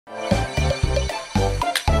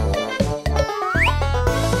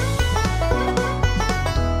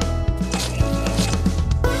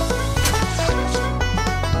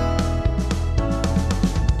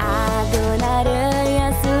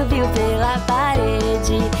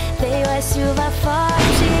parede. Veio a chuva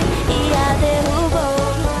forte e a derrubou.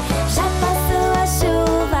 Já passou a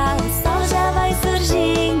chuva, o sol já vai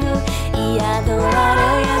surgindo e a Dona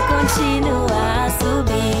Aranha continua a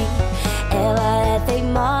subir. Ela é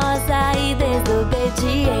teimosa e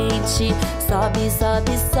desobediente. Sobe,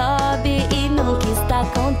 sobe, sobe e nunca está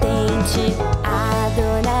contente. A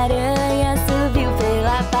Dona Aranha subiu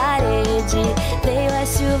pela parede. Veio a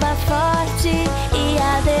chuva forte e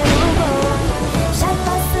a derrubou. Já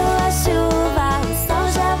passou a chuva, o sol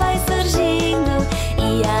já vai surgindo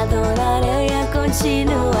e a Dona Aranha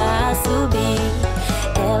continua a subir.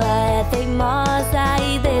 Ela é teimosa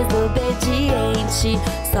e desobediente.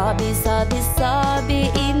 Sobe, sobe,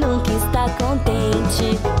 sobe e nunca está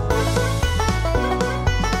contente.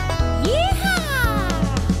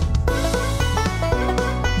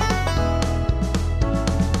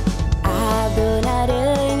 A Dona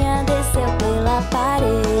Aranha desceu pela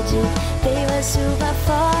parede. Veio a chuva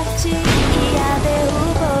forte e a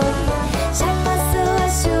derrubou. Já passou a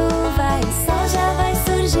chuva e o sol já vai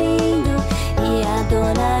surgindo e a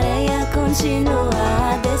Dona Aranha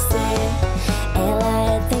continua a descer. Ela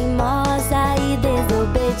é teimosa e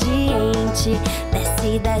desobediente.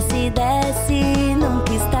 Desce, desce, desce,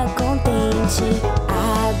 nunca está contente.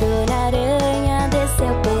 A Dona Aranha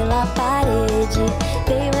desceu pela parede.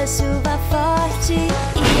 Veio a chuva forte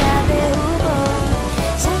e a derrubou.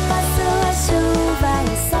 Já passou a chuva e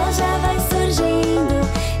o sol já vai surgindo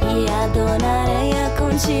e a Dona Aranha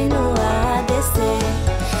continua a descer.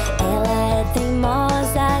 Ela é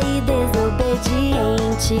teimosa e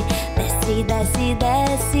desobediente. Desce, desce,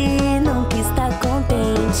 desce, nunca está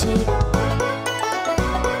contente.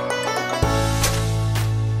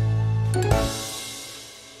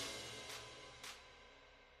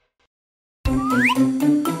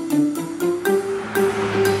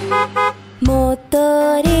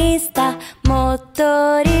 Motorista,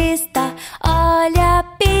 motorista, olha a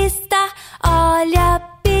pista, olha a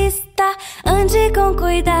pista. Ande com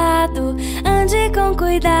cuidado,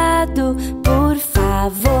 por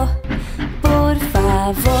favor, por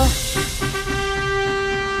favor.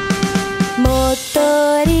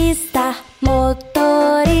 Motorista,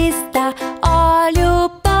 motorista, olha o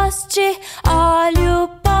poste, olha o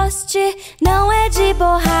poste. Não é de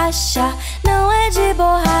borracha, não é de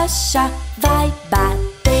borracha. Vai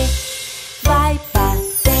bater, vai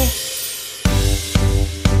bater.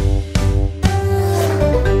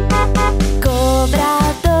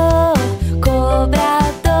 Cobrador,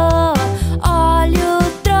 cobrador, olha o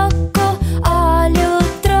troco, olha o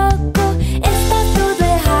troco. Está tudo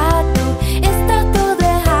errado, está tudo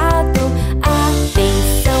errado.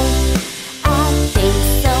 Atenção,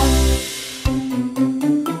 atenção.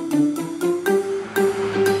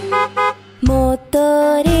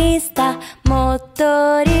 Motorista,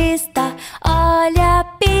 motorista, olha a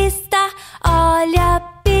pista, olha a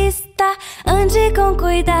pista. Ande com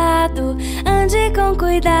cuidado,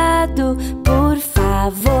 por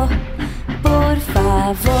favor, por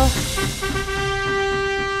favor.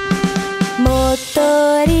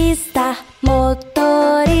 Motorista,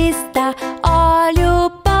 motorista, olha o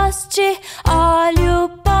poste, olha o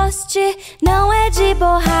poste. Não é de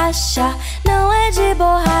borracha, não é de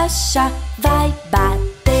borracha. Vai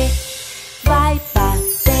bater, vai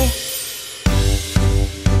bater.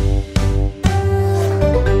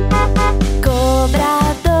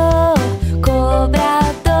 Cobrador,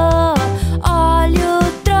 cobrador, olha o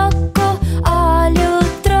troco, olha o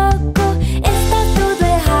troco. Está tudo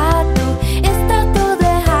errado, está tudo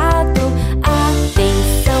errado.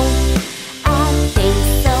 Atenção,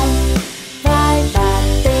 atenção. Vai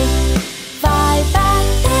bater, vai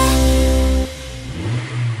bater.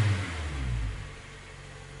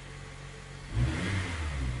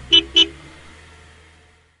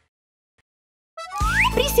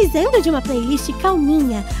 Precisando de uma playlist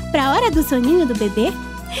calminha para a hora do soninho do bebê?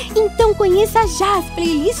 Então conheça já as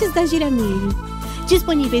playlists da Giramille.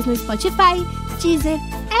 Disponíveis no Spotify, Deezer,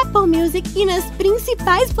 Apple Music e nas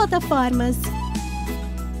principais plataformas.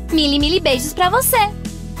 Mili beijos pra você!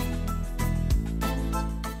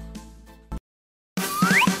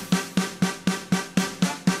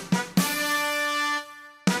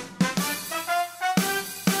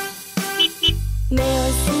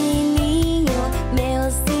 Meu sininho,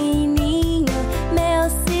 meu sininho, meu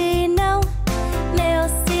sinão, meu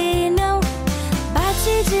sinão.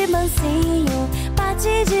 Bate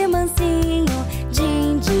de mansinho,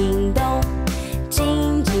 din din dom,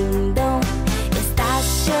 din din dom. Está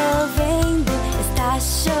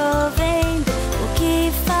chovendo, o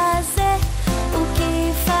que fazer, o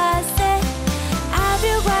que fazer?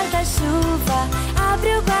 Abre o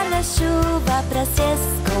guarda-chuva pra se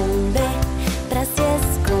esconder.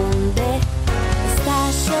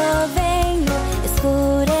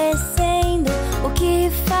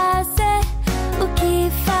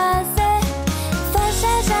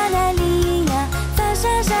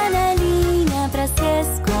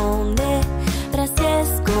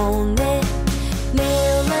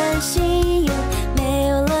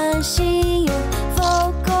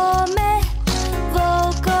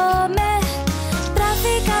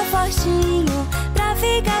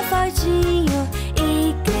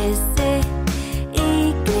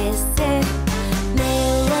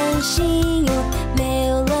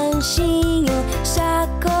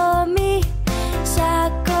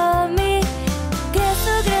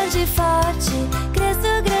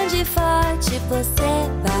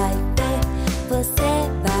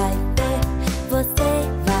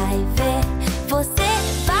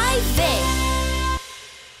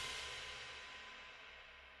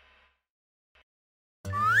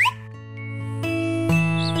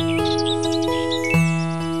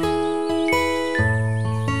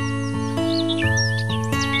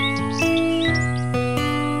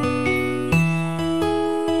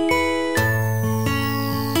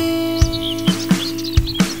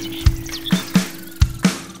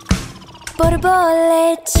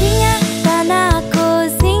 Borboletinha tá na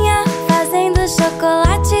cozinha fazendo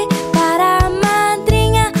chocolate para a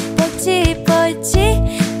madrinha. Poti, poti,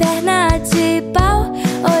 perna de pau,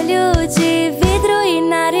 olho de vidro e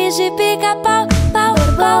nariz de pica-pau. Pau,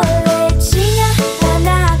 borboletinha tá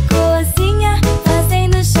na cozinha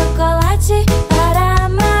fazendo chocolate para a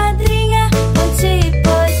madrinha. Poti,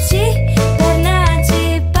 poti, perna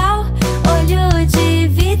de pau, olho de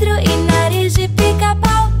vidro e nariz de pica-pau.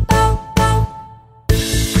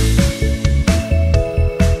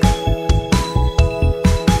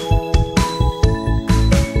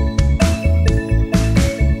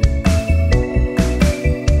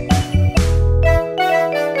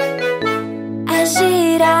 A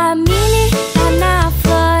Giramille tá na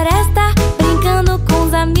floresta brincando com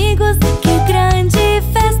os amigos, que grande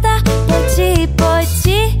festa. Poti,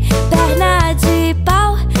 poti, perna de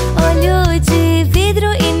pau, olho de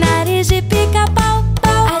vidro e nariz de pica-pau.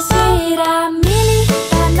 A Giramille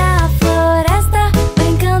tá na floresta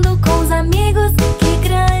brincando com os amigos, que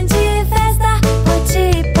grande festa.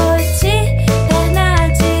 Poti, poti, perna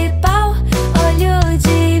de pau, olho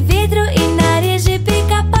de vidro e nariz de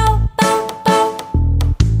pica-pau.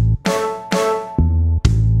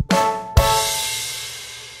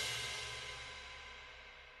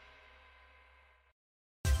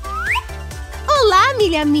 Olá,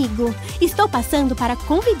 milho amigo! Estou passando para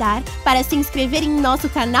convidar para se inscrever em nosso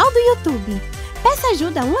canal do YouTube. Peça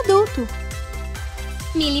ajuda a um adulto.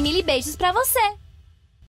 Mili beijos pra você.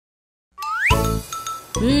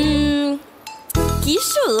 Que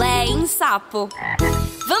chulé, hein, sapo?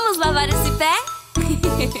 Vamos lavar esse pé?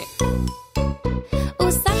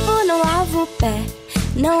 O sapo não lava o pé,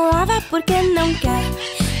 não lava porque não quer.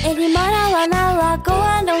 Ele mora lá na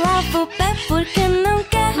lagoa, não lava o pé porque não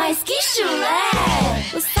quer. Mas que chulé!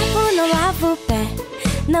 O sapo não lava o pé,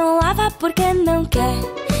 não lava porque não quer.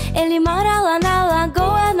 Ele mora lá na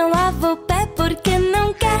lagoa, não lava o pé porque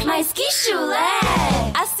não quer. Mas que chulé!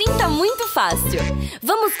 Assim tá muito fácil.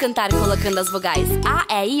 Vamos cantar colocando as vogais A,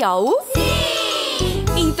 E, I, O, U? Sim!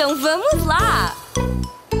 Então vamos lá!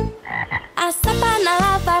 A sapa na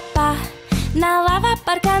lava pá, na lava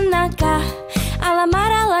parca na cá. A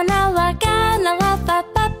lamara lá na laga, na lava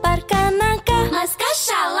pá parca na cá. Mas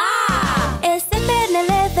caxalá! Esse pé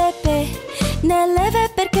nele ve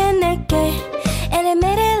perché ne che. Ele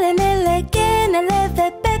merele nele che, nele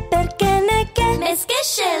ve pe perché ne che. Mas que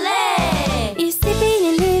chelé! E se pi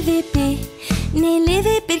ni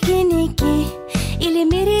livi perché ni chi. Ili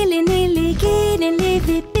mirili ni ligi, ni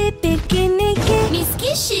livi pi perché ni chi. Mas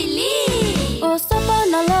que chili! O sopo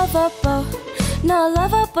no lavo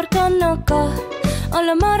porco no co. O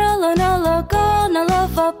lo moro lo no logo, no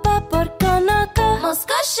lavo po porco no co.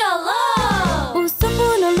 Moscocholó! O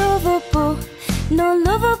sopo no lavo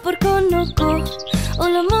porco no co. O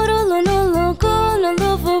lo moro lo no logo, no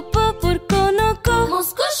lavo po porco no co.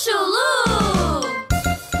 Moscocholu!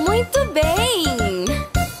 Muito bem!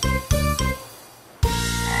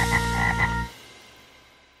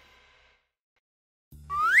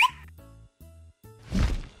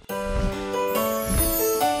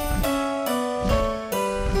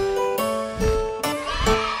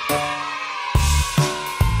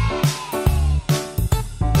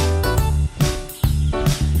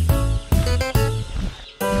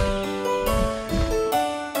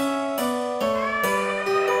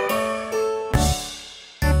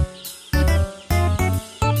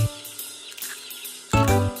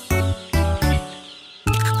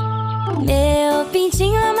 Meu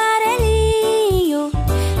pintinho amarelinho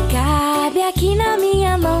cabe aqui na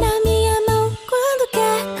minha mão. Na minha mão, quando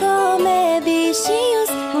quer comer bichinhos,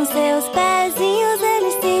 com seus pezinhos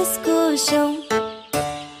eles se escucham.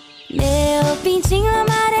 Meu pintinho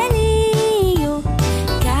amarelinho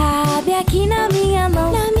cabe aqui na minha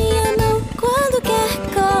mão. Na minha mão, quando quer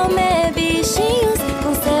comer bichinhos,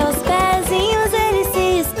 com seus pezinhos eles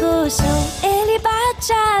se escucham. Ele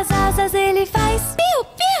bate as asas, ele faz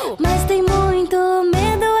piu-piu, mas tem muito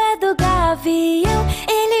medo é do gavião.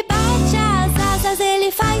 Ele bate as asas,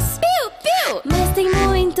 ele faz piu-piu, mas tem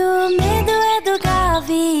muito medo é do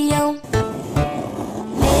gavião.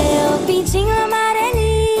 Meu pintinho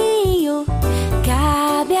amarelinho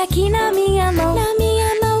cabe aqui na minha mão. Na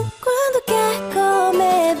minha mão, quando quer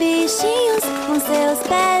comer bichinhos, com seus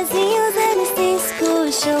pezinhos eles se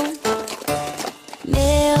escucham.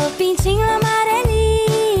 Meu pintinho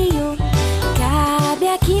amarelinho cabe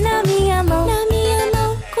aqui na minha mão. Na minha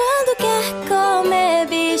mão, quando quer comer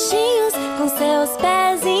bichinhos, com seus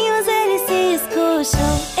pezinhos eles se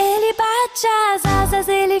escucham. Ele bate as asas,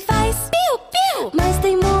 ele faz piu-piu, mas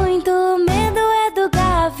tem muito medo é do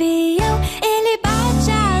gavião. Ele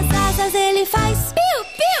bate as asas,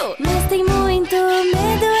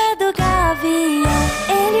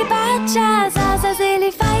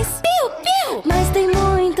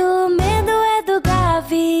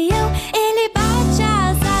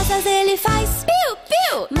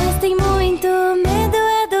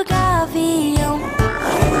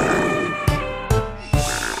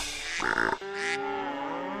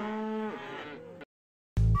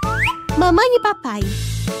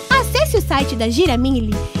 da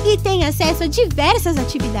Giramille e tem acesso a diversas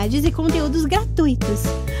atividades e conteúdos gratuitos.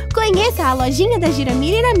 Conheça a lojinha da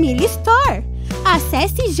Giramille na Mille Store.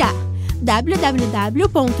 Acesse já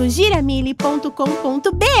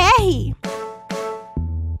www.giramille.com.br.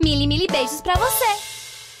 Mili beijos pra você!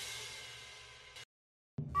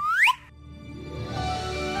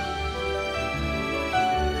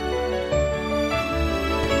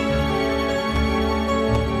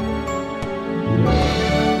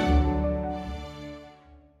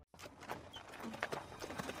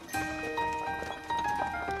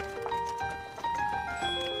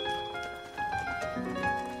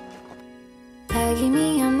 Pegue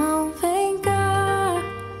minha mão, vem cá.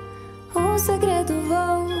 Um segredo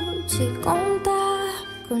vou te contar.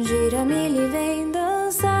 Com Giramille vem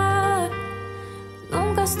dançar.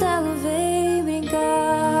 Num castelo vem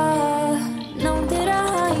brincar. Não terá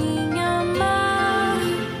rainha má,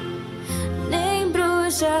 nem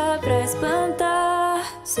bruxa pra espantar.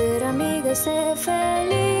 Ser amiga, ser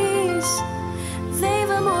feliz. Vem,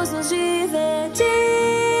 vamos nos divertir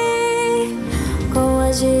com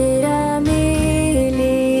a Giramille,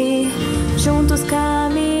 juntos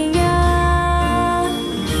caminhar.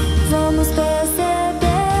 Vamos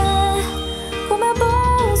perceber como é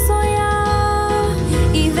bom sonhar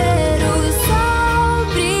e ver o sol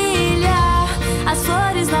brilhar. As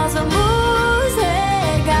flores nós vamos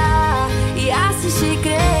regar e assistir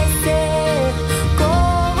crescer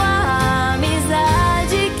com a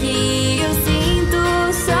amizade que eu sinto.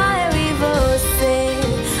 Só eu e você,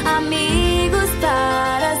 amigos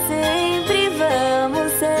para sempre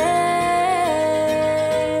vamos ser.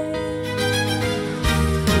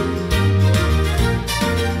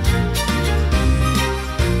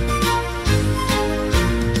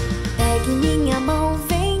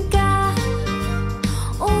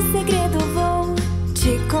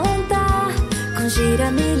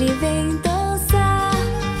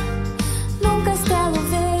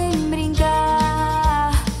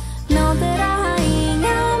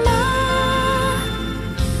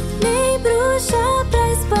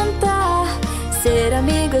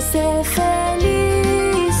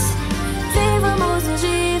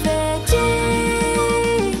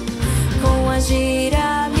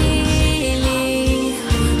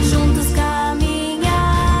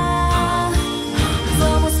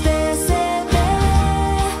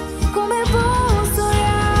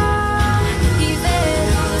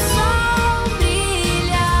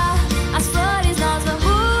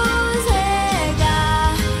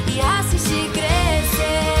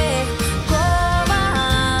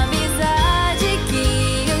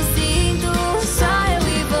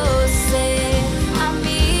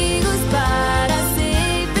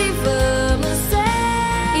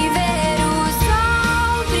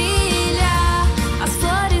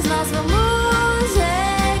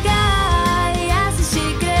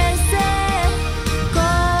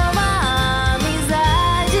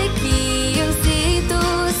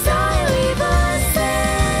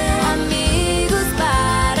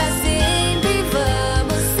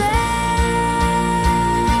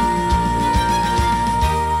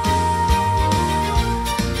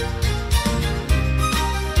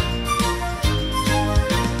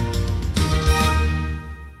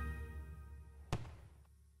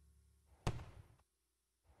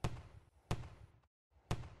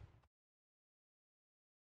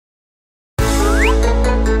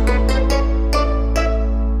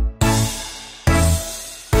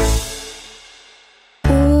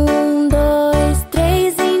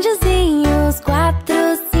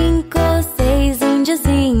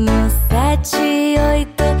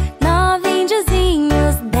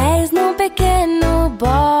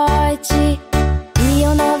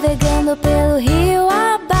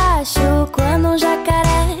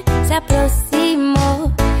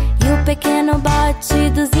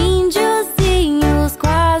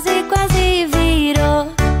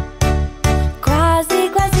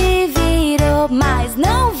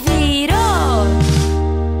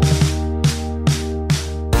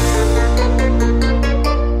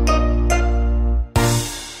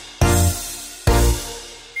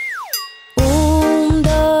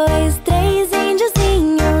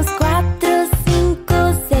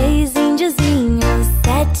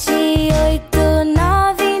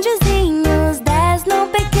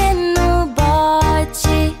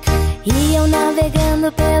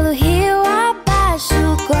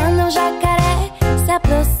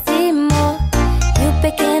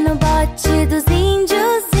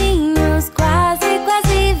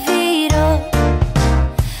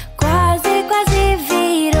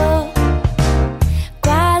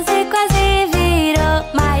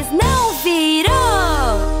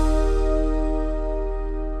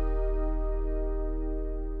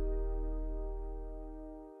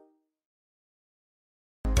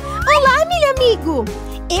 amigo!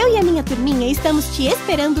 Eu e a minha turminha estamos te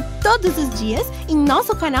esperando todos os dias em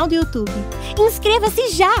nosso canal do YouTube. Inscreva-se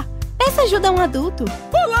já! Peça ajuda a um adulto.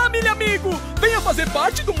 Olá, Mili amigo! Venha fazer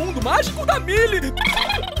parte do mundo mágico da Mili!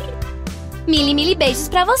 Mili, Mili, beijos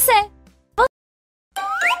pra você!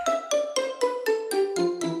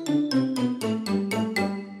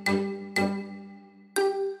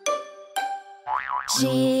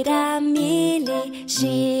 Giramille,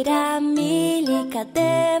 Giramille,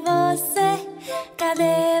 cadê você?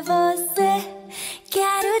 Cadê você?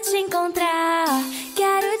 Quero te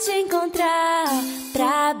encontrar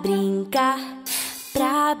pra brincar,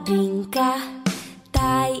 pra brincar.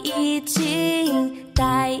 Tai e Tim,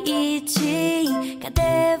 Tai e Tim,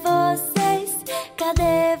 cadê vocês?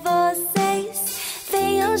 Cadê vocês?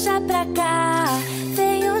 Venham já pra cá,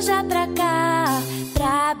 venham já pra cá,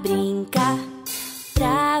 pra brincar,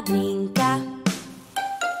 pra brincar.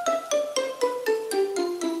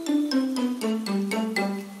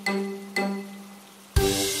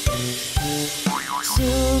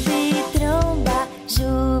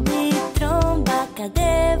 Jubi tromba,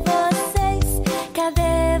 cadê vocês?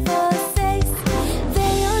 Cadê vocês?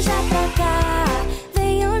 Venham já pra cá,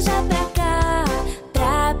 venham já pra cá,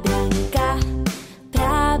 pra brincar,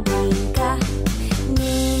 pra brincar.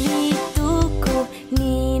 Nini Tuco,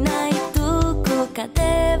 Nina e Tuco,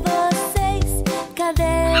 cadê vocês?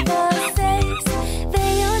 Cadê vocês?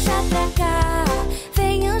 Venham já pra cá,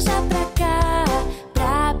 venham já pra cá,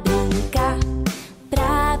 pra brincar,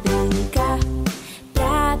 pra brincar,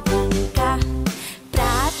 pra brincar,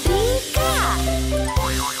 pra brincar.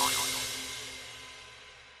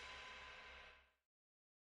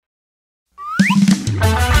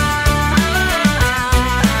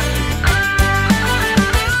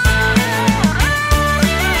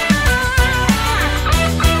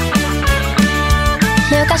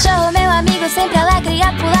 Meu cachorro, meu amigo, sempre alegre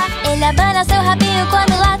a pular. Ele abana seu rabinho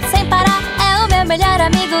quando late sem parar. É o meu melhor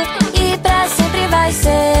amigo e pra sempre vai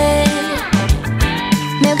ser.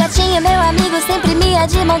 Meu gatinho, meu amigo, sempre mia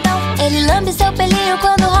de montão. Ele lambe seu pelinho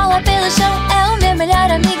quando rola pelo chão. É o meu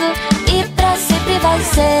melhor amigo e pra sempre vai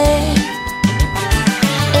ser.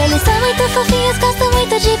 Eles são muito fofinhos, gostam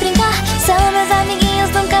muito de brincar. São meus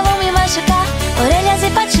amiguinhos, nunca vão me machucar. Orelhas e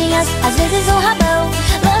patinhas, às vezes um rabão.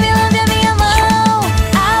 Lambe, lambe a minha mão.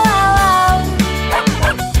 Au, au, au.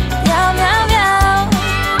 Miau, miau, miau.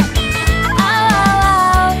 Au, au,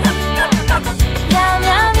 au. Miau,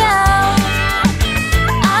 miau, miau.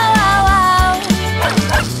 Au, au, au.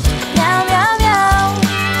 Miau, miau, miau.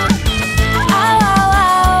 Au, au,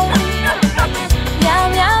 au. Miau,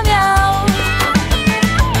 miau, miau.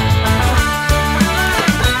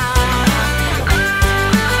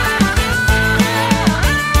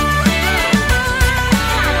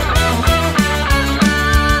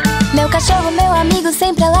 Meu cachorro, meu amigo,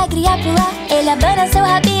 sempre alegre a pular. Ele abana seu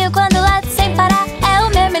rabinho quando late sem parar. É o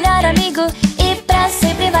meu melhor amigo e pra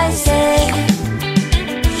sempre vai ser.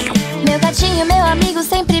 Meu gatinho, meu amigo,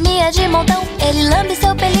 sempre mia de montão. Ele lambe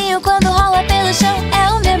seu pelinho quando rola pelo chão. É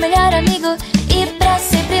o meu melhor amigo e pra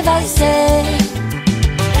sempre vai ser.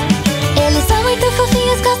 Eles são muito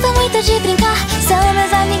fofinhos, gostam muito de brincar. São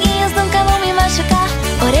meus amiguinhos, nunca vão me machucar.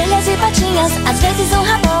 Orelhas e patinhas, às vezes um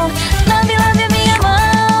rabão. Lambe, lambe a minha mão.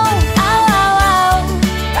 Au, au, au.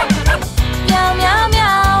 Miau, miau,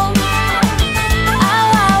 miau. Au,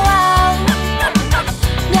 au, au.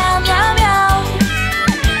 Miau, miau, miau.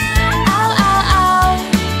 Au, au, au.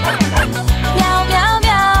 Miau, miau,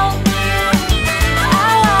 miau.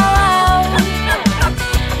 Au, au, au.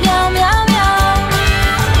 Miau, miau, miau.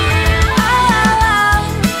 Au, au, au.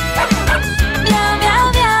 Miau, miau,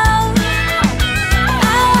 miau.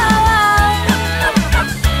 Au, au, au.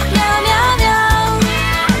 Miau, miau, miau.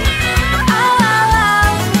 Au, au, au.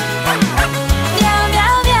 Miau,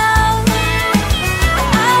 miau, miau.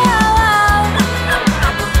 Au, au, au.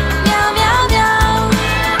 Miau, miau, miau.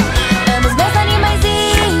 Amo os meus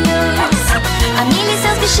animaizinhos, a Mili e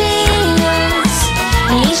seus bichinhos,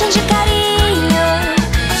 me enchem de carinho,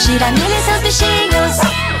 Giramille e seus bichinhos.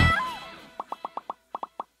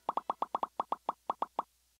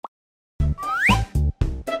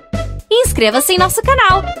 Inscreva-se em nosso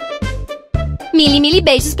canal. Mili, Mili,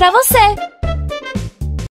 beijos pra você.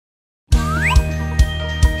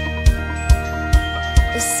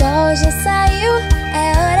 O sol já saiu,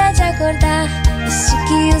 é hora de acordar.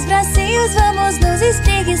 Estique os bracinhos, vamos nos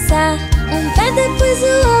espreguiçar. Um pé depois o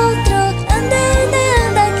outro, anda, anda,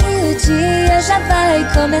 anda, que o dia já vai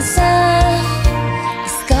começar.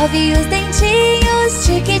 Escove os dentinhos,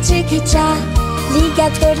 tique, tique, tchá. Liga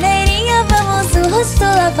a torneirinha, vamos o rosto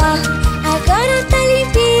lavar. Agora tá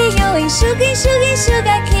limpinho, enxuga, enxuga,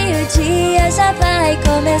 enxuga, que o dia já vai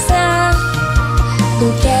começar.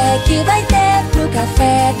 O que é que vai ter pro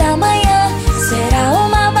café da manhã? Será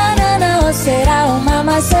uma banana ou será uma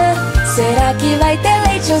maçã? Será que vai ter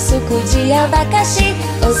leite ou suco de abacaxi?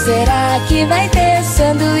 Ou será que vai ter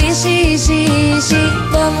sanduíche?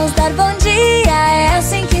 Vamos dar bom dia, é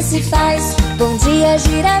assim que se faz. Bom dia,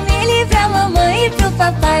 Giramille, pra mamãe e pro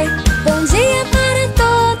papai. Bom dia para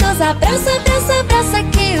todos, abraça, abraça, abraça,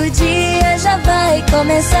 que o dia já vai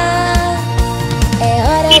começar. É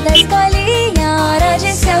hora da escolinha, hora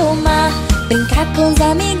de se arrumar, brincar com os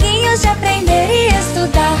amiguinhos, de aprender e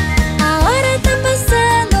estudar. A hora tá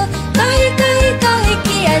passando, corre, corre, corre,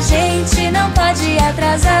 que a gente não pode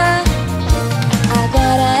atrasar.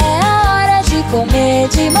 Agora é a hora de comer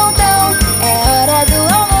de montão. É hora do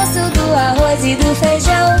almoço, do arroz e do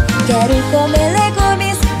feijão. Quero comer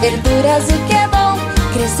legumes, verduras, o que é bom.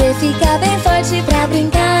 Crescer, ficar bem forte pra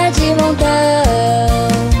brincar de montão.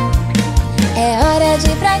 É hora de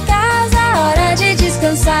ir pra casa, hora de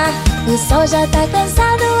descansar. O sol já tá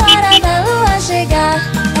cansado, hora da lua chegar.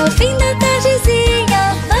 É o fim da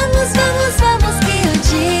tardezinha, vamos, vamos, vamos, que o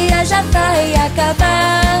dia já vai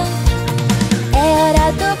acabar. É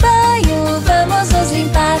hora do banho, vamos nos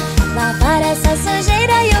limpar, lavar essa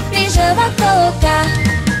sujeira e o pijama colocar.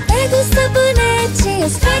 Pega o sabonete,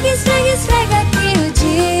 esfrega, esfrega, esfrega, que o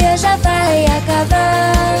dia já vai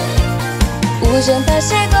acabar. O jantar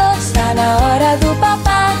chegou, está na hora do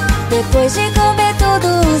papá. Depois de comer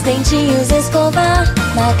tudo, os dentinhos escovar.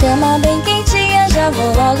 Na cama bem quentinha, já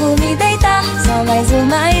vou logo me deitar. Só mais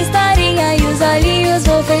uma historinha e os olhinhos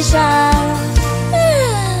vou fechar.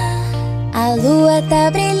 A lua tá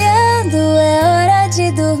brilhando, é hora de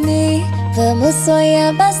dormir. Vamos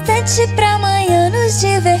sonhar bastante pra amanhã nos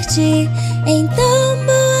divertir. Então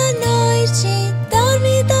boa noite,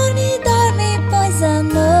 dorme, dorme, dorme, pois a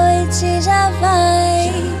noite já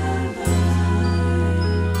vai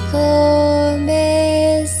começar.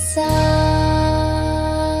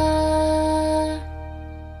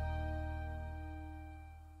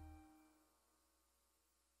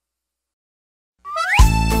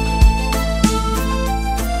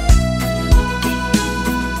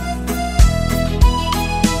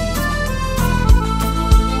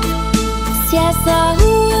 Se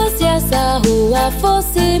essa rua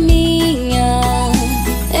fosse minha,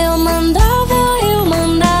 eu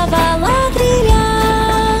mandava lá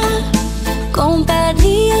trilhar, com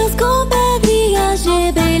pedrinhas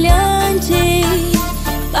de brilhante,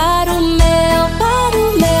 para o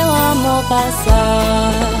meu amor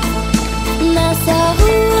passar.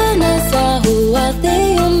 Nessa rua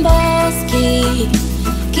tem um bosque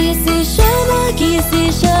que se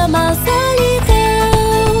chama solidão.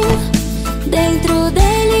 Dentro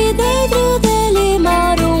dele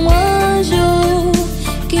mora um anjo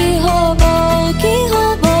que roubou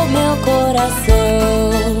meu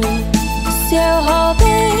coração. Se eu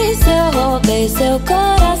roubei seu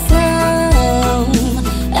coração,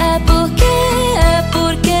 é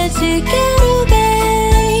porque te quero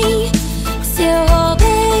bem. Se eu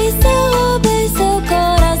roubei seu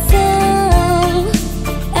coração,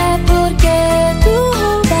 é porque tu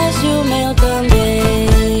roubaste o meu também.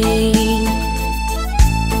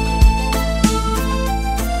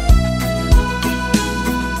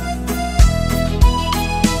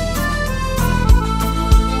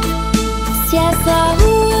 Se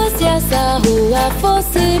essa rua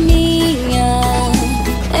fosse minha,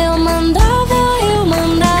 eu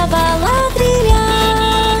mandava lá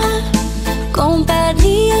trilhar, com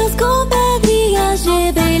pedrinhas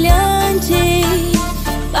de brilhante,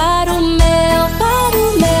 para o meu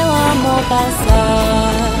amor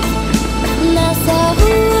passar.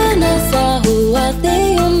 Nessa rua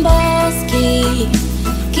tem um bosque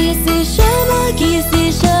que se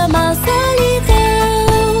chama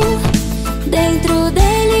solidão. Dentro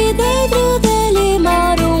dele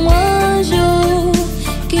mora um anjo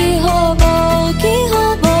que roubou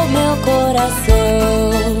meu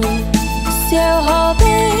coração. Se eu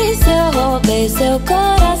roubei seu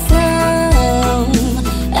coração,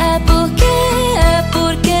 é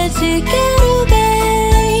porque te quero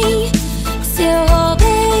bem. Se eu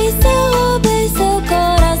roubei seu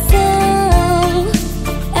coração,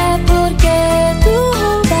 é porque tu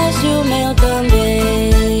roubaste o meu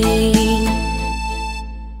também.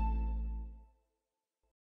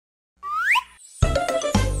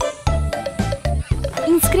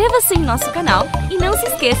 Inscreva-se em nosso canal e não se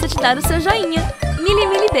esqueça de dar o seu joinha.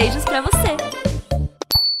 Mil beijos pra você!